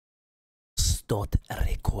start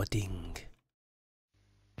recording.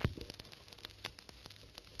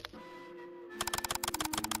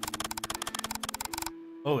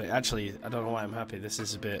 Oh, wait, actually, I don't know why I'm happy. This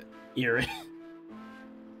is a bit eerie.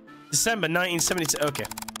 December 1972. Okay,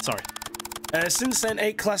 sorry. Since then,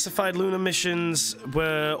 8 classified lunar missions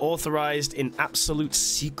were authorized in absolute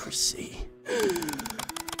secrecy.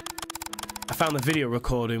 I found the video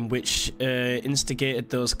recording which instigated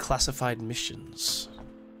those classified missions.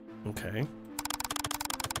 Okay.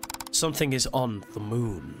 Something is on the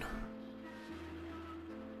moon.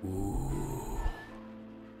 Ooh.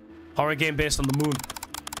 Horror game based on the moon.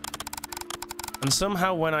 And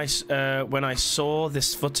somehow when I saw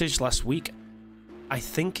this footage last week, I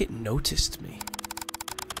think it noticed me.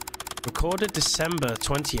 Recorded December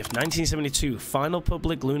 20th, 1972. Final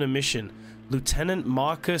public lunar mission. Lieutenant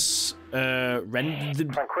Marcus Tranquility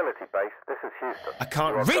Base, this is Houston. I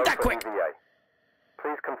can't read that quick! EVA.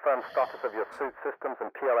 Please confirm status of your suit systems and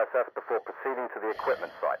PLSS before proceeding to the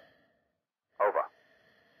equipment site. Over.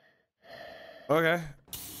 Okay.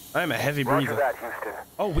 I'm a heavy breather. Roger that, Houston.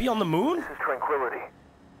 Oh, we on the moon? This is Tranquility.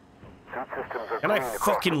 Suit systems are Can I green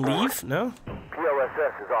across fucking the board. leave? No?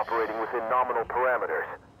 PLSS is operating within nominal parameters.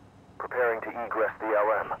 Preparing to egress the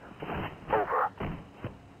LM. Over.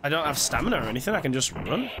 I don't have stamina or anything. I can just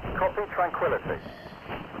run. Copy Tranquility.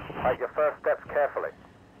 Take your first steps carefully.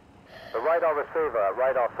 The radar receiver at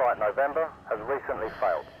radar site November has recently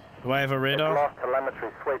failed. Do I have a radar? Its last telemetry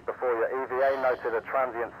sweep before your EVA noted a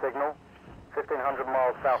transient signal 1,500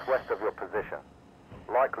 miles southwest of your position.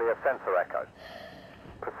 Likely a sensor echo.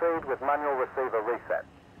 Proceed with manual receiver reset.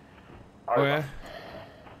 Over.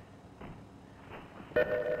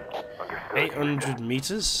 Okay. 800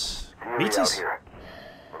 meters? Meters? Out here.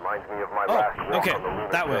 Reminds me of my last walk okay. on the lunar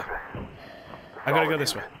That way. surface. I gotta go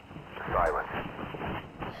this way. The silence.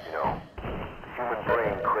 You know, the human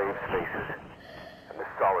brain craves faces, and the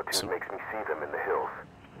solitude makes me see them in the hills.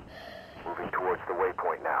 Moving towards the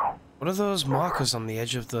waypoint now. What are those markers on the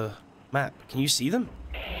edge of the map? Can you see them?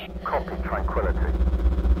 Copy Tranquility.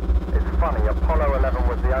 It's funny, Apollo 11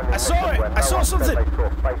 was the only mission where no one said they saw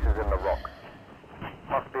faces in the rocks.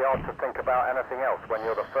 Must be odd to think about anything else when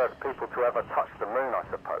you're the first people to ever touch the moon, I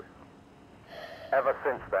suppose. Ever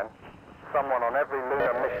since then, someone on every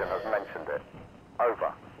lunar mission has mentioned it.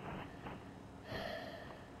 Over.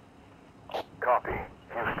 Copy,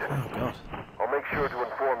 Houston. Oh, God. I'll make sure to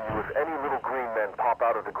inform you if any little green men pop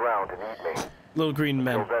out of the ground and eat me. Little green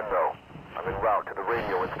men. Until then, though, I'm en route to the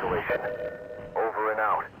radio installation. Over and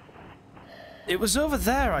out. It was over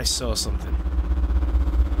there I saw something.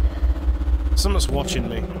 Someone's watching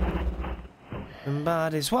me.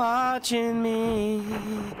 Somebody's watching me.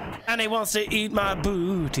 And he wants to eat my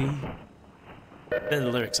booty. They're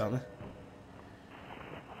the lyrics, aren't they?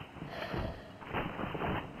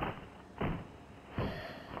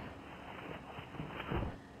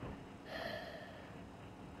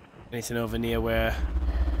 Anything over near where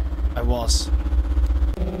I was?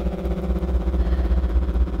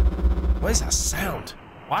 What is that sound?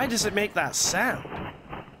 Why does it make that sound?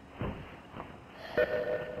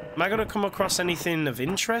 Am I gonna come across anything of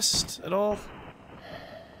interest at all?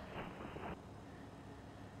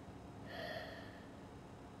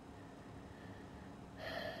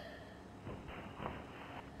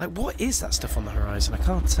 Like, what is that stuff on the horizon? I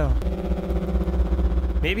can't tell.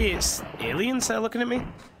 Maybe it's aliens that are looking at me?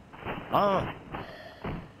 Oh.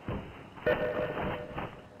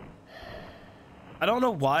 I don't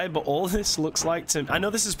know why, but all this looks like to... I know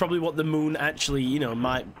this is probably what the moon actually, you know,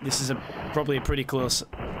 this is probably a pretty close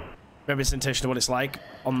representation of what it's like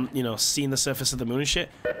on, you know, seeing the surface of the moon and shit.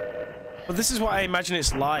 But this is what I imagine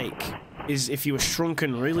it's like, is if you were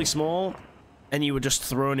shrunken really small and you were just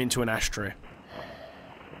thrown into an ashtray.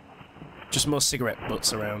 Just more cigarette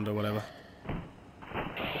butts around or whatever.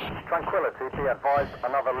 Tranquility, be advised,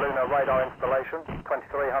 another lunar radar installation,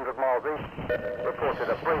 2,300 miles east, reported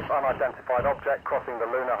a brief unidentified object crossing the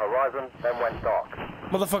lunar horizon, then went dark.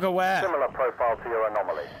 Motherfucker, where? Similar profile to your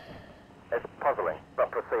anomaly. It's puzzling,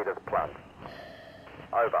 but proceed as planned.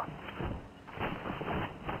 Over.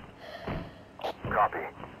 Copy.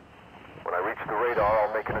 When I reach the radar,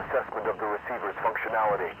 I'll make an assessment of the receiver's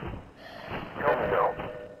functionality. Tell me though.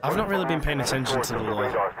 I've not really been paying attention to the lore.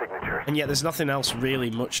 Radar signatures. And yet there's nothing else really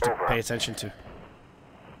much to pay attention to.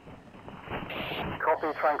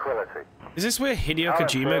 Copy Tranquility. Is this where Hideo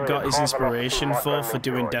Kojima got his inspiration for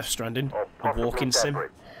doing Death Stranding? The walking sim?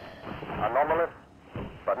 Anomalous,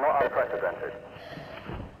 but not unprecedented.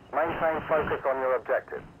 Maintain focus on your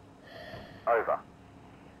objective. Over.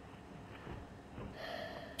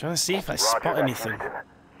 Trying to see if I spot anything.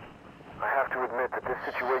 I have to admit that this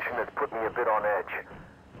situation has put me a bit on edge.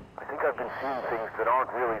 I think I I've been seeing things that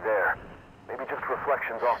aren't really there. Maybe just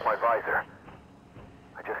reflections off my visor.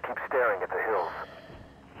 I just keep staring at the hills.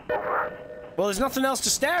 Over. Well, there's nothing else to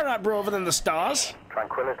stare at, bro, other than the stars.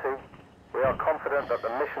 Tranquility. We are confident that the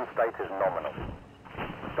mission state is nominal.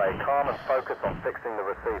 Stay calm and focus on fixing the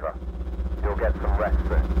receiver. You'll get some rest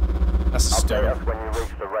soon. That's a stone. Update us when you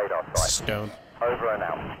reach the radar site. Stone. Over and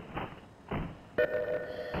out.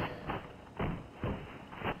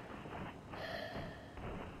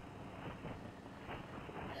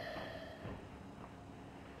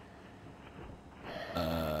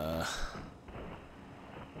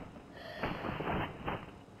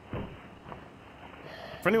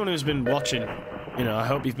 For anyone who's been watching, you know, I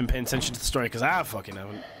hope you've been paying attention to the story, because I fucking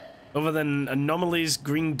haven't. Other than anomalies,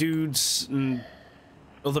 green dudes, and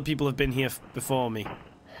other people have been here before me.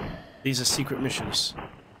 These are secret missions.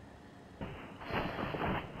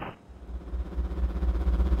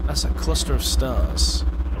 That's a cluster of stars.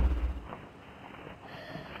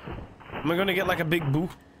 Am I gonna get like a big boo?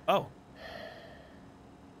 Oh.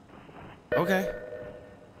 Okay.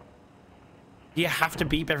 You have to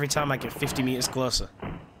beep every time I get 50 meters closer.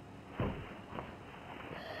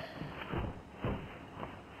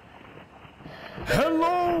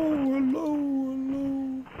 Hello, hello,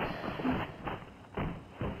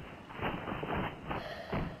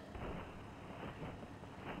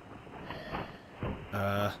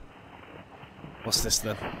 hello. What's this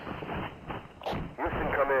then?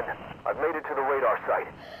 Houston, come in. I've made it to the radar site.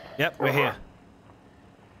 Yep, we're here.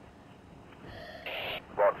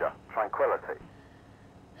 Roger. Tranquility.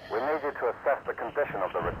 We need you to assess the condition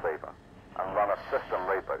of the receiver and run a system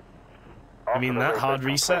reboot. I mean that hard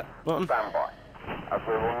reset button? Stand by, as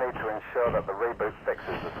we will need to ensure that the reboot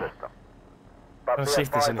fixes the system. But Let's be see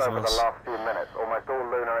if there's advised, anything over else. the last few minutes, almost all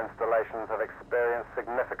lunar installations have experienced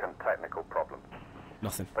significant technical problems.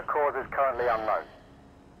 Nothing. The cause is currently unknown.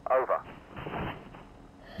 Over.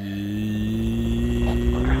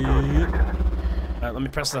 Alright, let me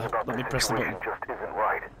press the button. Just isn't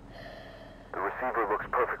right. The receiver looks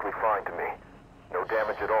perfectly fine to me. No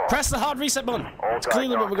damage at all. Press the hard reset button. All It's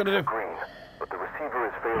clearly what we're gonna do. green, but the receiver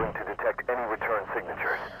is failing to detect any return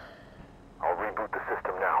signatures. I'll reboot the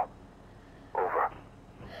system now. Over.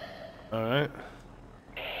 Alright.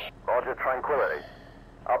 Roger, Tranquility.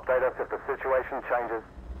 Update us if the situation changes.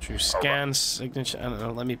 True scan signature. I don't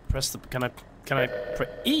know. Let me press the. Can I press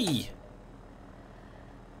E?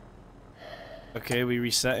 Okay, we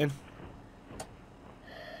resetting.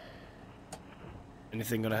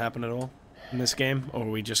 Anything gonna happen at all in this game, or are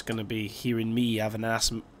we just gonna be hearing me have an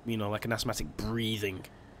you know, like an asthmatic breathing?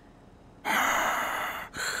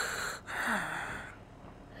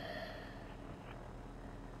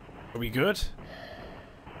 Are we good?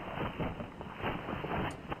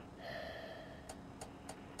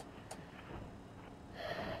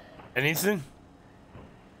 Anything?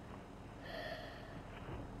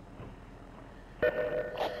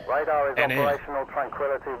 Radar is operational.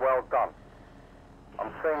 Tranquility, well done.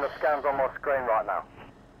 I'm seeing the scans on my screen right now.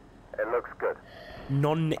 It looks good.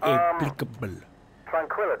 Non-applicable.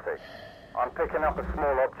 Tranquility. I'm picking up a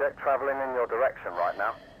small object traveling in your direction right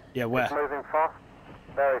now. Yeah, where? It's moving fast.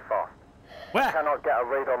 Very fast. Where? Cannot get a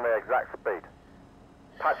read on the exact speed.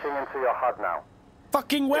 Patching into your HUD now.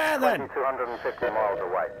 Fucking where then? 250 miles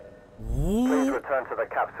away. Please return to the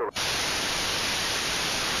capsule.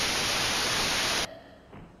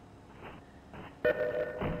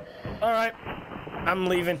 Alright. I'm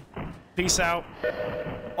leaving. Peace out.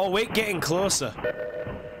 Oh wait, getting closer.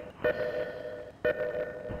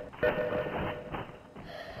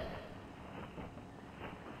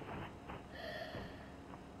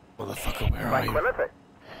 Motherfucker, where are you? Tranquility.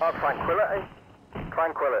 Tranquility.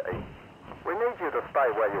 Tranquility. We need you to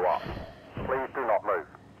stay where you are. Please do not move.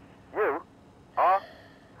 You are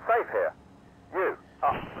safe here. You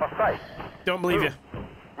are safe. Don't believe you.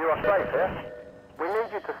 You are safe here. We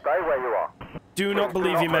need you to stay where you are. Do not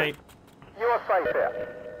believe you, mate. You are safe here.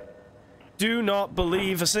 Do not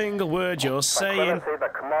believe a single word you're saying. Tranquility, the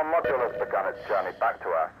command module has begun its journey back to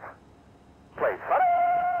Earth. Please,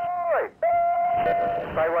 hurry!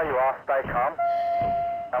 Stay where you are, stay calm.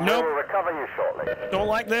 And Nope. we will recover you shortly. Don't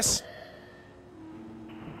like this.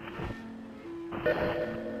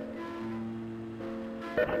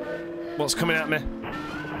 What's coming at me?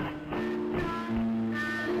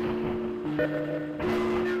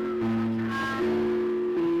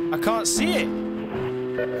 I can't see it.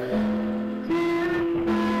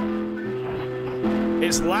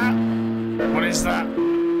 It's that. What is that?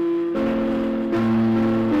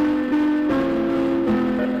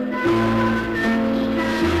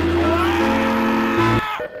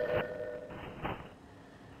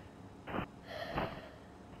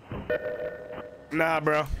 Nah,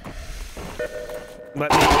 bro.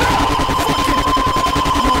 Let me...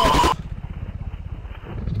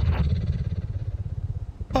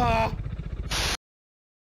 Ah.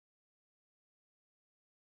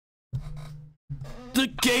 The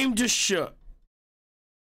game just shut.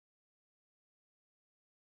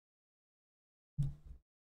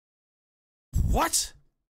 What?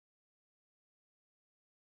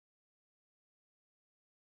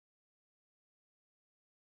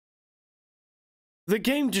 The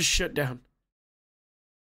game just shut down.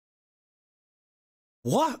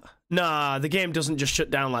 What? Nah, the game doesn't just shut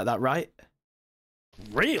down like that, right?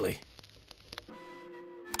 Really?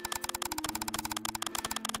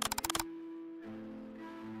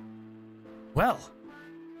 Well.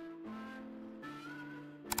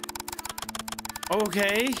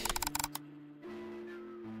 Okay.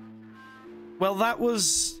 Well, that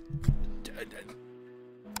was...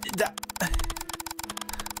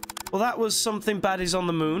 Well, that was something bad is on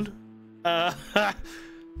the moon. I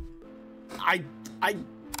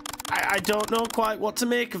don't know quite what to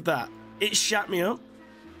make of that. It shat me up.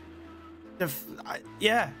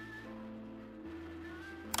 Yeah.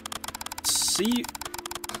 See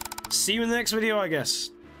you in the next video, I guess.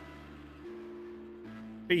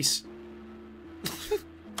 Peace.